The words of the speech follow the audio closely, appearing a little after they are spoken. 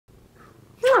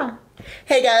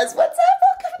Hey guys, what's up?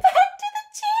 Welcome back to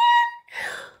the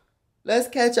channel. Let's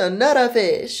catch another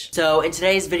fish. So in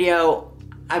today's video,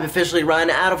 I've officially run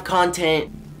out of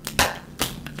content.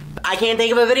 I can't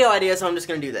think of a video idea, so I'm just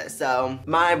gonna do this. So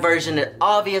my version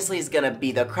obviously is gonna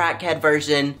be the crackhead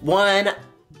version. 1,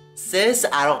 sis,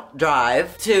 I don't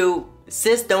drive. 2,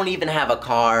 sis don't even have a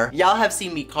car. Y'all have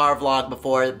seen me car vlog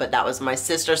before, but that was my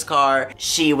sister's car.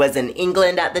 She was in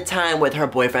England at the time with her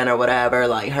boyfriend or whatever,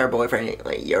 like her boyfriend,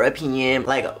 like European,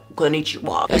 like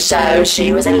konnichiwa. So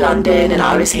she was in London and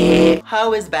I was here.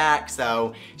 Ho is back,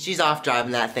 so she's off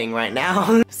driving that thing right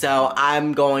now. So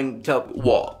I'm going to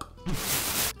walk.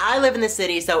 I live in the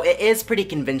city, so it is pretty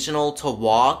conventional to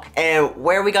walk. And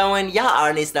where are we going? Y'all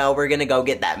already know we're gonna go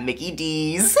get that Mickey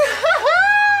D's.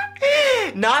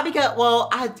 Not because, well,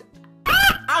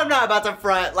 I'm not about to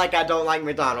front like I don't like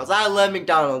McDonald's. I love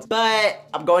McDonald's, but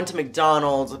I'm going to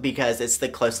McDonald's because it's the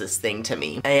closest thing to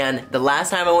me. And the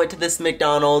last time I went to this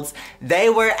McDonald's, they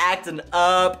were acting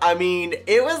up. I mean,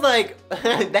 it was like,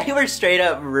 they were straight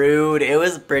up rude. It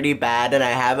was pretty bad and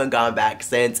I haven't gone back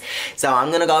since. So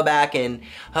I'm gonna go back and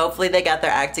hopefully they got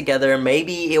their act together.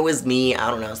 Maybe it was me, I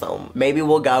don't know. So maybe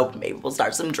we'll go, maybe we'll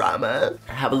start some drama.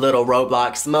 Have a little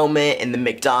Roblox moment in the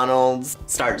McDonald's.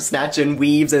 Start snatching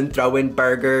weaves and throwing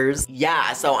burgers.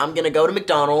 Yeah, so I'm gonna go to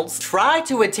McDonald's, try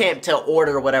to attempt to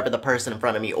order whatever the person in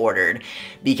front of me ordered,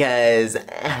 because,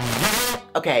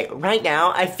 okay, right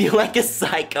now I feel like a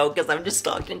psycho because I'm just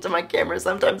talking to my camera.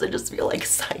 Sometimes I just feel like a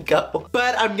psycho.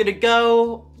 But I'm gonna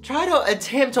go try to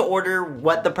attempt to order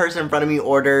what the person in front of me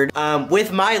ordered.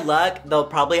 With my luck, they'll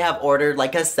probably have ordered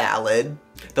like a salad.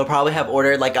 They'll probably have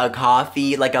ordered like a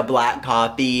coffee, like a black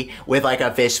coffee with like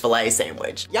a fish fillet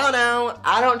sandwich. Y'all know,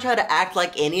 I don't try to act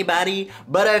like anybody,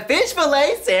 but a fish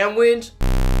fillet sandwich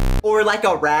or like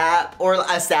a wrap or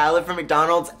a salad from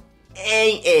McDonald's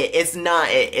ain't it. It's not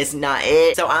it. It's not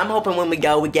it. So I'm hoping when we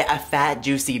go, we get a fat,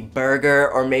 juicy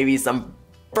burger or maybe some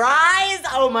fries.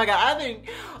 Oh my God, I think,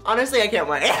 honestly, I can't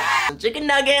wait. Chicken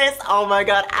nuggets, oh my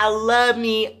God, I love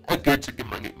me a good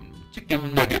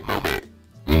chicken nugget moment.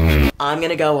 I'm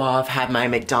gonna go off, have my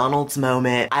McDonald's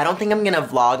moment. I don't think I'm gonna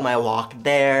vlog my walk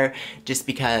there just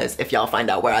because if y'all find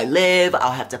out where I live,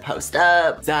 I'll have to post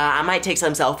up. So I might take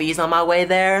some selfies on my way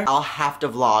there. I'll have to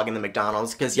vlog in the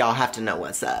McDonald's because y'all have to know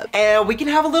what's up. And we can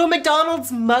have a little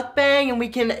McDonald's mukbang and we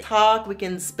can talk, we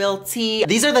can spill tea.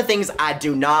 These are the things I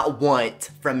do not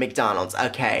want from McDonald's,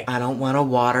 okay? I don't want a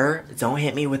water. Don't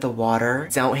hit me with a water.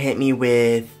 Don't hit me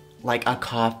with like a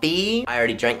coffee. I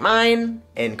already drank mine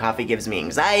and coffee gives me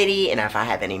anxiety, and if I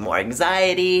have any more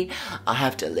anxiety, I'll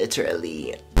have to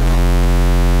literally,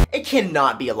 it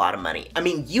cannot be a lot of money. I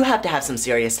mean, you have to have some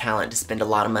serious talent to spend a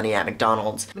lot of money at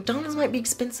McDonald's. McDonald's might be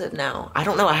expensive now. I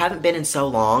don't know, I haven't been in so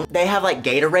long. They have like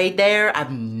Gatorade there.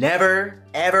 I've never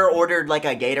ever ordered like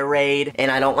a Gatorade,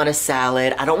 and I don't want a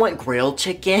salad. I don't want grilled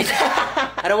chicken.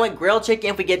 I don't want grilled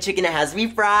chicken. If we get chicken, it has to be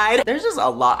fried. There's just a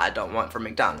lot I don't want from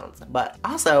McDonald's, but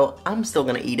also I'm still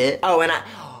gonna eat it. Oh, and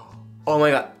oh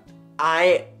my God,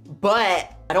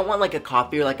 but I don't want like a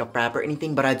coffee or like a frap or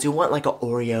anything, but I do want like an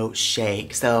Oreo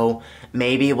shake. So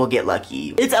maybe we'll get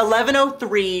lucky. It's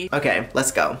 11:03. Okay,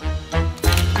 let's go.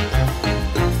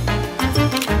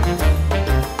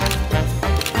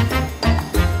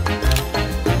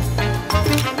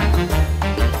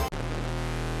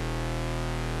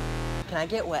 Can I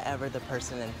get whatever the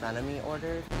person in front of me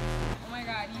ordered? Oh my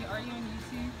God, are you on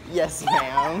YouTube? Yes,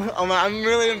 ma'am. Oh my, I'm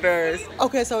really embarrassed.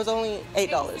 Okay, so it's only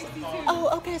 $8. Oh,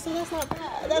 okay, so that's not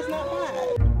bad. That's not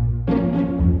bad.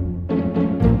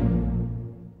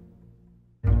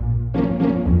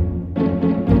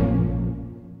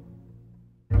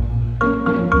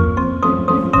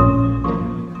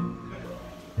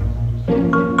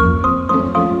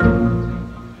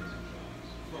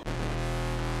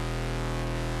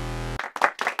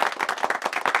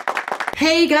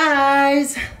 Hey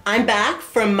guys, I'm back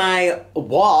from my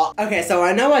walk. Okay, so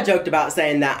I know I joked about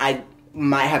saying that I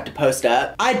might have to post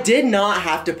up. I did not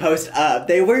have to post up.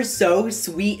 They were so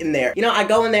sweet in there. You know, I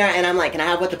go in there and I'm like, can I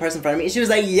have what the person in front of me? And she was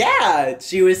like, yeah.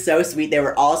 She was so sweet. They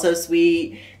were all so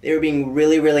sweet. They were being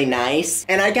really, really nice.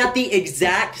 And I got the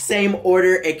exact same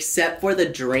order except for the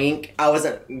drink. I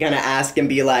wasn't gonna ask and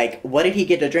be like, what did he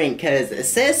get to drink? Cause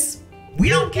sis, we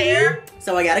don't care.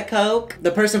 So I got a Coke.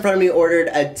 The person in front of me ordered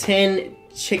a 10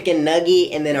 chicken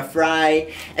nugget and then a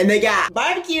fry. And they got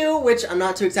barbecue, which I'm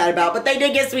not too excited about, but they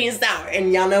did get sweet and sour.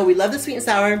 And y'all know we love the sweet and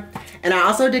sour. And I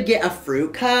also did get a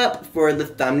fruit cup for the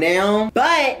thumbnail.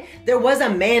 But there was a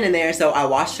man in there, so I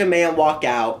watched a man walk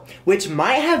out, which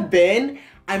might have been,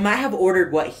 I might have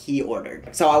ordered what he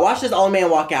ordered. So I watched this old man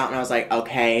walk out and I was like,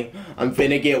 okay, I'm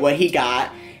finna get what he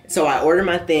got. So I order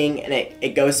my thing and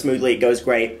it goes smoothly, it goes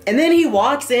great. And then he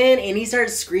walks in and he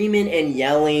starts screaming and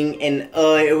yelling and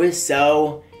it was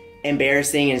so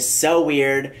embarrassing and so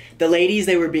weird. The ladies,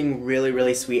 they were being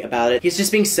really sweet about it. He's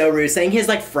just being so rude, saying his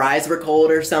like fries were cold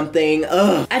or something.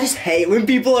 Ugh. I just hate when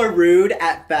people are rude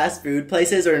at fast food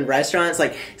places or in restaurants.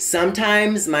 Like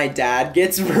sometimes my dad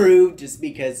gets rude just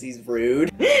because he's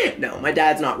rude. No, my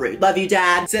dad's not rude. Love you,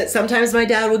 Dad. So sometimes my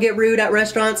dad will get rude at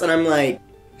restaurants and I'm like,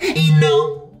 you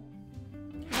know.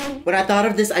 When I thought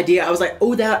of this idea, I was like,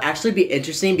 oh, that would actually be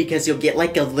interesting because you'll get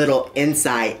like a little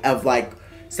insight of like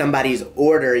somebody's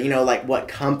order, you know, like what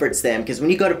comforts them. Because when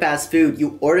you go to fast food,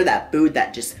 you order that food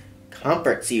that just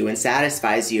comforts you and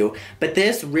satisfies you. But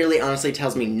this really honestly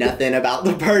tells me nothing about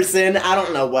the person. I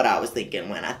don't know what I was thinking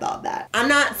when I thought that. I'm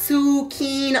not too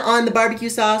keen on the barbecue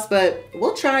sauce, but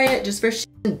we'll try it just for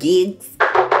gigs.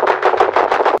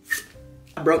 I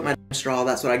broke my straw,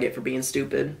 that's what I get for being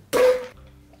stupid.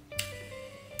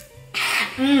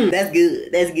 That's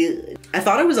good, that's good. I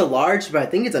thought it was a large, but I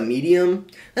think it's a medium.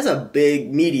 That's a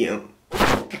big medium.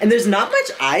 And there's not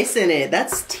much ice in it,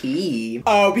 that's tea.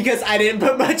 Oh, because I didn't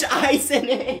put much ice in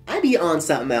it. I be on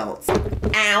something else.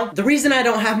 Ow. The reason I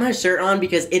don't have my shirt on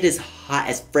because it is hot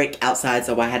as frick outside,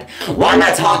 so I had, why am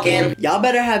I talking? Y'all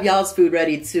better have y'all's food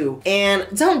ready too. And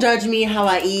don't judge me how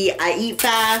I eat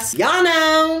fast. Y'all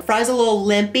know, fries a little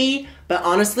limpy, but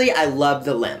honestly, I love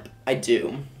the limp, I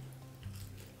do.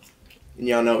 And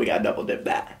y'all know we gotta double dip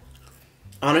that.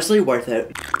 Honestly, worth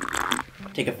it.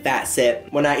 Take a fat sip.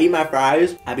 When I eat my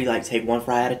fries, I be like, take one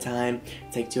fry at a time,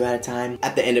 take two at a time.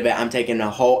 At the end of it, I'm taking a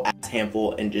whole ass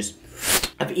handful and just,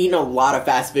 I've eaten a lot of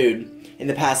fast food in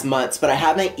the past months, but I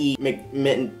haven't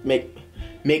eaten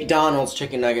McDonald's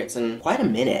chicken nuggets in quite a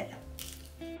minute.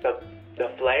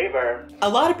 The flavor. A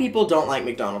lot of people don't like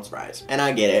McDonald's fries, and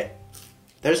I get it.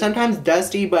 They're sometimes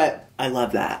dusty, but I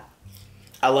love that.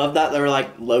 I love that they're like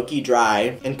low-key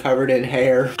dry and covered in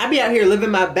hair. I be out here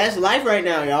living my best life right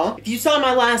now, y'all. If you saw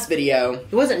my last video,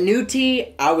 it wasn't new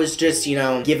tea. I was just, you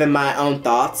know, giving my own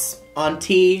thoughts on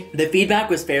tea. The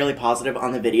feedback was fairly positive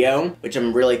on the video, which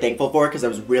I'm really thankful for because I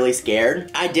was really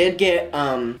scared. I did get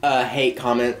hate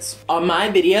comments. On my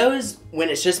videos, when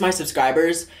it's just my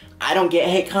subscribers, I don't get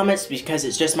hate comments because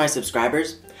it's just my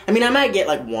subscribers. I mean, I might get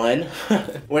like one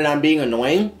when I'm being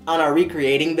annoying. On our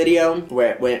recreating video,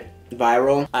 where it went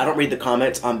viral, I don't read the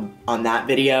comments on that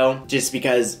video just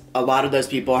because a lot of those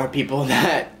people are people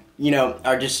that, you know,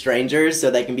 are just strangers, so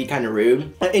they can be kind of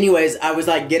rude. But anyways, I was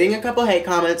like getting a couple hate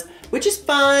comments, which is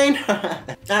fine. I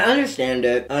understand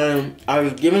it. I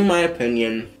was giving my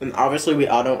opinion, and obviously we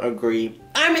all don't agree.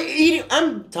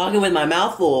 I'm talking with my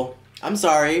mouth full. I'm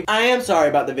sorry. I am sorry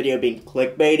about the video being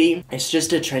clickbaity. It's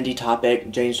just a trendy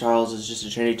topic. James Charles is just a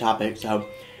trendy topic, so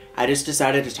I just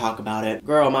decided to talk about it.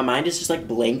 Girl, my mind is just like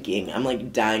blanking. I'm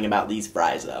like dying about these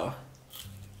fries though.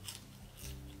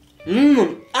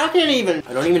 I don't even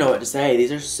know what to say.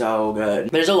 These are so good.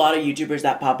 There's a lot of YouTubers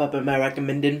that pop up in my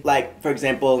recommended. Like, for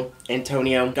example,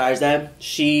 Antonio Garza.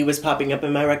 She was popping up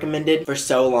in my recommended for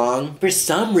so long. For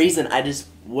some reason, I just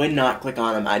would not click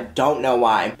on him. I don't know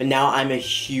why. But now I'm a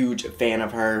huge fan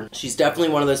of her. She's definitely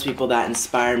one of those people that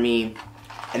inspire me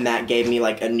and that gave me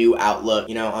like a new outlook,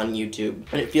 you know, on YouTube.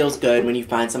 And it feels good when you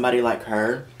find somebody like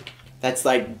her that's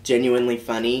like genuinely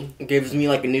funny. It gives me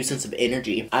like a new sense of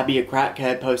energy. I'd be a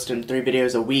crackhead posting 3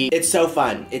 videos a week. It's so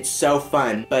fun. It's so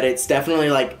fun. But it's definitely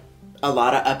like a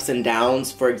lot of ups and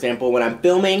downs. For example, when I'm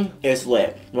filming, it's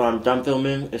lit. When I'm done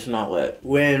filming, it's not lit.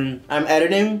 When I'm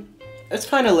editing, it's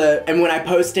kind of lit. And when I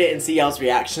post it and see y'all's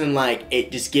reaction, like,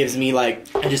 it just gives me like,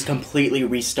 I just completely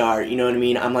restart, you know what I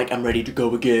mean? I'm like, I'm ready to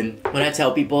go again. When I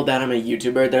tell people that I'm a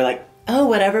YouTuber, they're like, oh,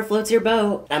 whatever floats your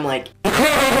boat. I'm like,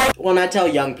 when I tell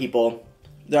young people,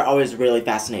 they're always really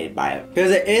fascinated by it.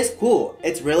 Because it is cool.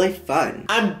 It's really fun.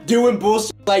 I'm doing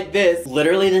bullshit like this.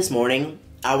 Literally this morning,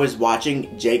 I was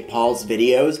watching Jake Paul's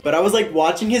videos, but I was like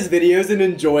watching his videos and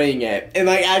enjoying it and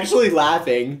like actually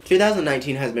laughing.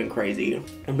 2019 has been crazy.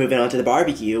 I'm moving on to the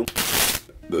barbecue.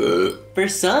 For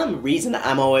some reason,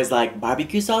 I'm always like,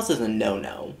 barbecue sauce is a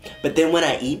no-no. But then when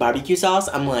I eat barbecue sauce,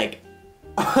 I'm like,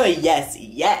 oh, yes,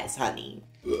 yes, honey.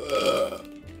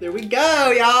 There we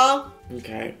go, y'all.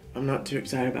 Okay, I'm not too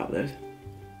excited about this.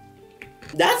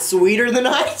 That's sweeter than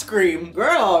ice cream.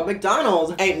 Girl,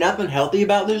 McDonald's ain't nothing healthy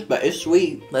about this, but it's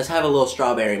sweet. Let's have a little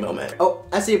strawberry moment. Oh,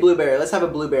 I see a blueberry. Let's have a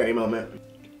blueberry moment.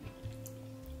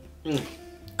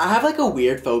 I have like a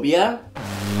weird phobia.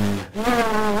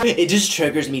 It just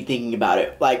triggers me thinking about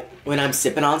it. Like when I'm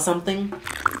sipping on something.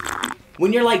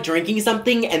 When you're like drinking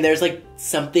something and there's like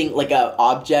something like a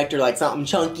object or like something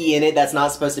chunky in it that's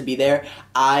not supposed to be there,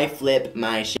 I flip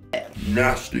my shit.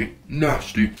 Nasty,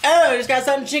 nasty. Oh, I just got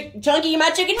something chunky in my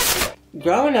chicken.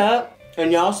 Growing up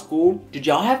in y'all's school, did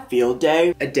y'all have field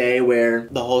day? A day where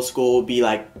the whole school would be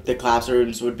like, the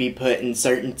classrooms would be put in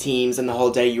certain teams and the whole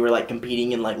day you were like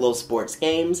competing in like little sports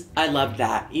games. I loved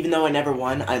that. Even though I never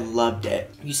won, I loved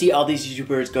it. You see all these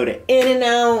YouTubers go to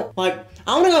In-N-Out. Like,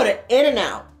 I wanna go to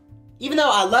In-N-Out. Even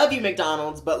though I love you,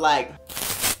 McDonald's, but like,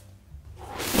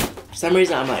 for some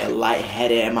reason I'm like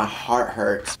lightheaded and my heart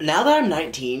hurts. Now that I'm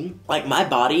 19, like my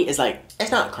body is like, it's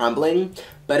not crumbling,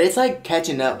 but it's like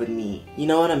catching up with me. You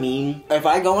know what I mean? If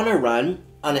I go on a run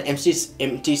on an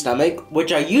empty stomach,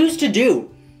 which I used to do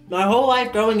my whole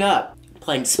life growing up,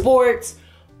 playing sports,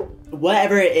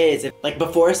 whatever it is. Like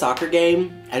before a soccer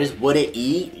game, I just wouldn't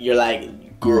eat. You're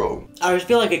like, Girl. I just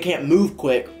feel like I can't move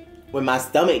quick when my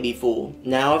stomach be full.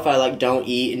 Now if I like don't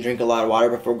eat and drink a lot of water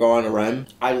before going on a run,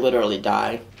 I literally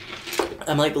die.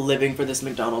 I'm like living for this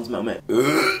McDonald's moment.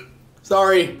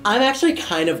 Sorry. I'm actually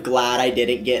kind of glad I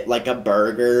didn't get like a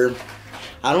burger.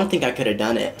 I don't think I could have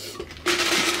done it.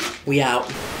 We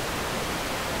out.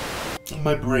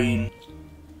 My brain.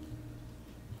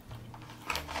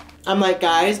 I'm like,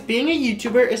 guys, being a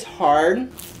YouTuber is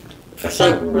hard. It's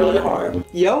like really hard.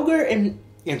 Yogurt and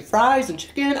fries and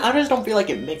chicken, I just don't feel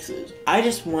like it mixes. I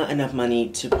just want enough money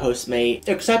to Postmate,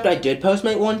 except I did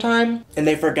Postmate one time and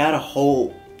they forgot a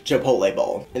whole Chipotle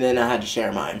bowl and then I had to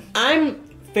share mine. I'm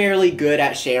fairly good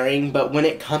at sharing, but when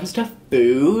it comes to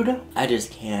food, I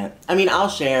just can't. I mean, I'll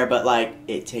share, but like,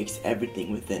 it takes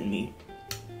everything within me.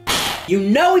 You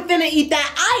know we finna eat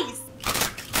that ice!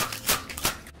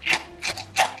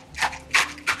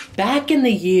 Back in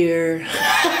the year,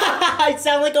 I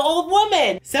sound like an old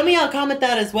woman. Some of y'all comment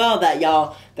that as well, that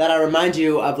I remind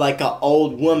you of like an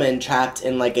old woman trapped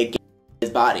in like a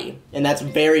guy's body. And that's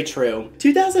very true.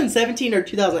 2017 or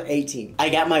 2018, I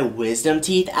got my wisdom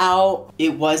teeth out.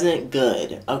 It wasn't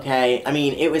good, okay? I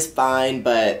mean, it was fine,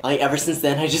 but like ever since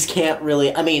then, I just can't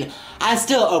really, I mean, I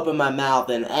still open my mouth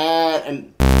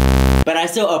but I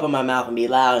still open my mouth and be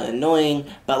loud and annoying,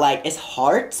 but like, it's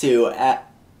hard to,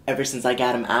 ever since I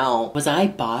got him out. Was I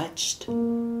botched?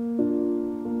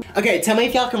 Okay, tell me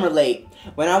if y'all can relate.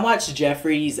 When I watched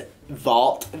Jeffrey's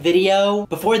vault video,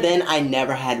 before then I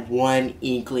never had one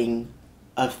inkling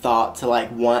of thought to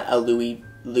like want a Louis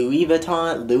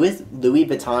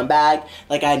Vuitton bag.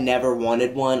 Like I never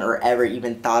wanted one or ever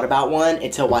even thought about one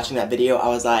until watching that video. I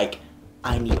was like,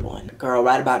 I need one. Girl,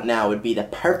 right about now would be the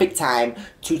perfect time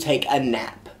to take a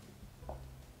nap.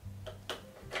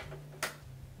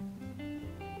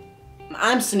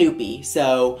 I'm Snoopy,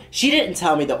 so she didn't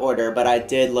tell me the order, but I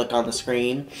did look on the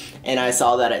screen and I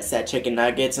saw that it said chicken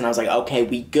nuggets and I was like, okay,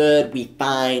 we good, we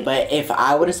fine. But if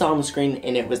I would have saw on the screen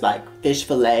and it was like fish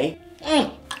fillet,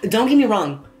 don't get me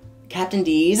wrong, Captain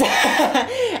D's.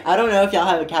 I don't know if y'all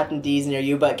have a Captain D's near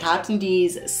you, but Captain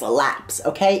D's slaps,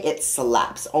 okay? It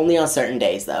slaps. Only on certain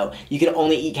days though. You can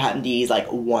only eat Captain D's like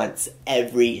once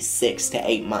every 6 to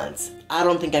 8 months. I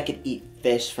don't think I could eat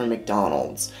fish from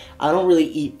McDonald's. I don't really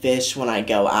eat fish when I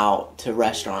go out to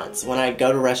restaurants. When I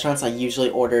go to restaurants, I usually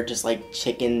order just like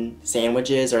chicken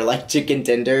sandwiches or like chicken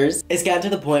tenders. It's gotten to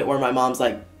the point where my mom's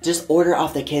like, just order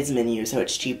off the kids menu so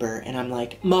it's cheaper. And I'm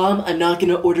like, Mom, I'm not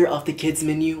gonna order off the kids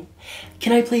menu.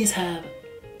 Can I please have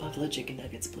buffalo chicken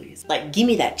nuggets, please? Like, give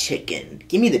me that chicken.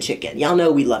 Give me the chicken. Y'all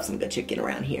know we love some good chicken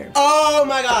around here. Oh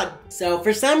my God. So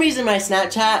for some reason my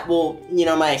Snapchat, well, you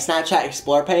know, my Snapchat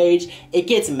Explore page, it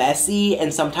gets messy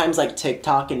and sometimes like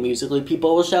TikTok and Musical.ly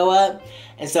people will show up.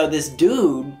 And so this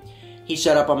dude, he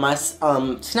showed up on my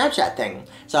Snapchat thing.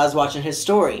 So I was watching his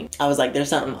story. I was like, there's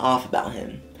something off about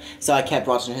him. So I kept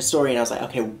watching his story and I was like,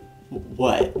 okay,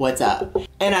 what's up?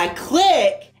 And I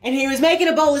click and he was making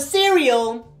a bowl of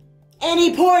cereal and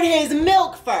he poured his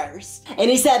milk first. And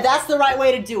he said, that's the right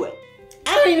way to do it.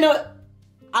 I don't even know.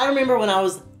 I remember when I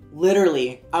was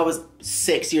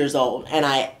 6 years old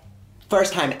and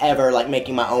first time ever like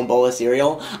making my own bowl of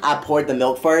cereal, I poured the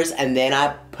milk first and then I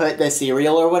put the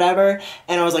cereal or whatever.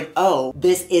 And I was like, oh,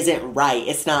 this isn't right.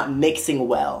 It's not mixing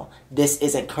well. This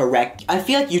isn't correct. I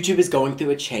feel like YouTube is going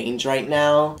through a change right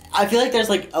now. I feel like there's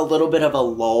like a little bit of a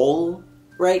lull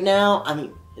right now. I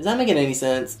mean, is that making any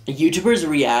sense? YouTubers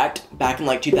react back in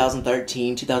like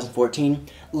 2013, 2014,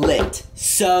 lit.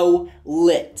 So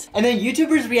lit. And then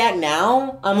YouTubers react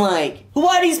now, I'm like, who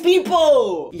are these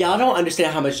people? Y'all don't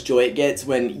understand how much joy it gets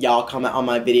when y'all comment on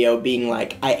my video being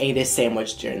like, I ate a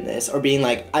sandwich during this, or being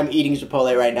like, I'm eating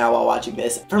Chipotle right now while watching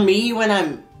this. For me, when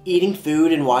I'm eating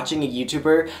food and watching a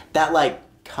YouTuber, that like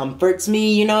comforts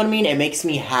me, you know what I mean? It makes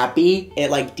me happy. It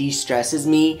like de-stresses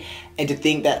me. And to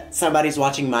think that somebody's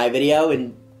watching my video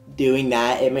and doing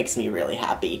that, it makes me really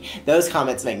happy. Those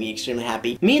comments make me extremely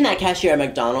happy. Me and that cashier at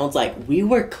McDonald's, like, we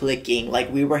were clicking,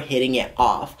 like, we were hitting it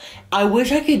off. I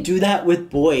wish I could do that with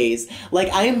boys. Like,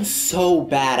 I am so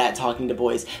bad at talking to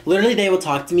boys. Literally, they will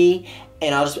talk to me,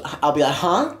 and I'll be like,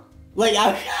 huh? Like,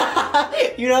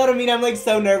 you know what I mean? I'm like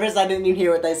so nervous I didn't even hear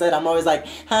what they said. I'm always like,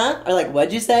 huh? Or like,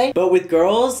 what'd you say? But with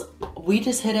girls, we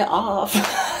just hit it off.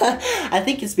 I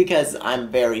think it's because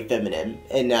I'm very feminine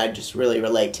and I just really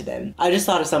relate to them. I just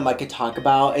thought of something I could talk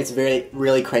about. It's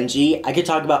really cringy. I could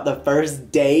talk about the first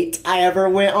date I ever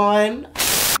went on.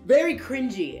 Very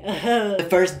cringy. The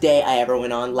first date I ever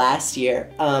went on last year.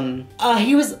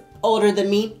 He was older than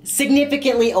me,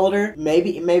 significantly older.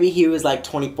 Maybe he was like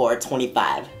 24,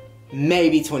 25.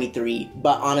 Maybe 23,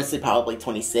 but honestly probably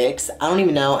 26. I don't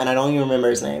even know, and I don't even remember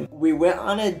his name. We went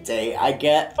on a date, I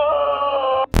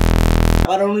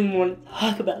don't even want to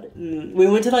talk about it. We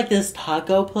went to like this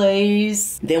taco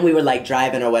place. Then we were like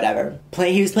driving or whatever.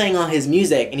 He was playing all his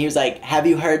music, and he was like, have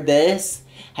you heard this?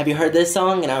 Have you heard this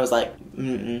song? And I was like,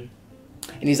 mm-mm.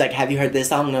 And he's like, have you heard this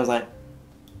song? And I was like,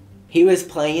 he was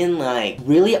playing like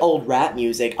really old rap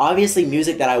music, obviously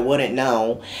music that I wouldn't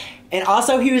know. And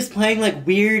also he was playing like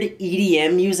weird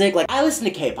EDM music. Like, I listen to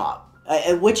K-pop,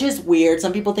 which is weird.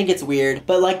 Some people think it's weird,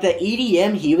 but like the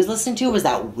EDM he was listening to was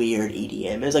that weird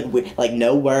EDM. It was like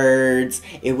no words.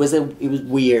 It was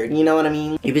weird, you know what I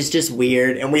mean? It was just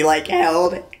weird, and we like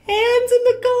held hands in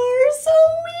the car. So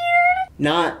weird.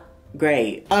 Not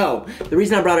great. Oh, the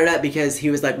reason I brought it up because he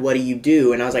was like, what do you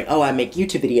do? And I was like, oh, I make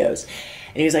YouTube videos.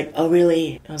 And he was like, oh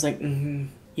really? I was like, mm-hmm.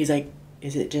 He's like,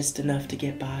 is it just enough to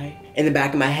get by? In the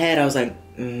back of my head, I was like,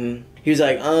 mm-hmm. He was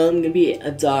like, I'm gonna be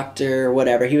a doctor or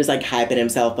whatever. He was like hyping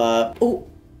himself up. Oh,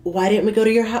 why didn't we go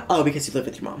to your house? Oh, because you live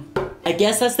with your mom. I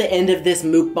guess that's the end of this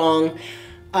mukbang.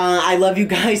 I love you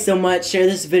guys so much. Share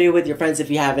this video with your friends if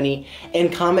you have any.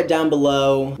 And comment down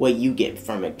below what you get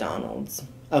from McDonald's.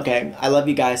 Okay, I love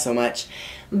you guys so much.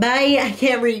 Bye. I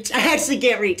can't reach. I actually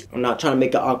can't reach. I'm not trying to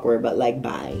make it awkward, but like,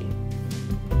 bye.